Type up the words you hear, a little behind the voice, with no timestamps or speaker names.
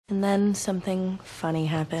And then something funny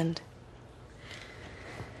happened.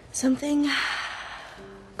 Something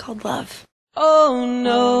called love. Oh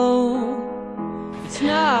no, it's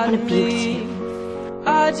not I wanna be with me. you.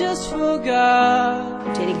 I just forgot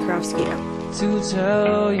I'm dating Karofsky. to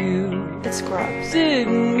tell you. It's Scrubs.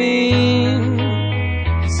 Didn't mean,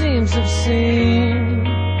 seems obscene.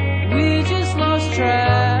 We just lost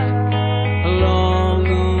track along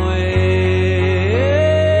the way.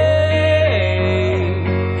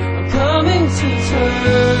 I'm coming to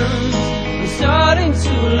terms, I'm starting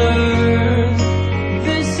to learn.